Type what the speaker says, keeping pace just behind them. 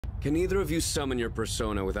Can either of you summon your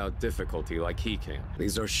persona without difficulty like he can?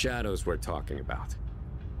 These are shadows we're talking about.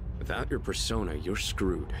 Without your persona, you're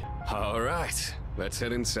screwed. All right, let's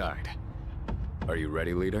head inside. Are you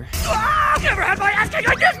ready, leader? I've never had my ass kicked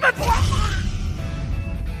like this before!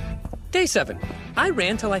 Day 7. I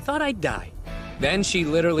ran till I thought I'd die. Then she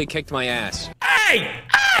literally kicked my ass. Hey!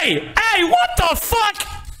 Hey! Hey! What the fuck?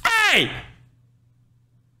 Hey!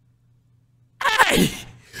 Hey!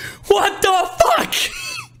 What the fuck?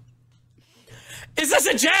 Is this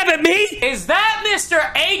a jab at me? Is that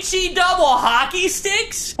Mr. H-E double hockey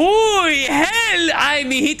sticks? Uy, hell! Ay,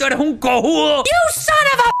 mijito, eres un cojudo. You son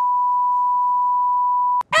of a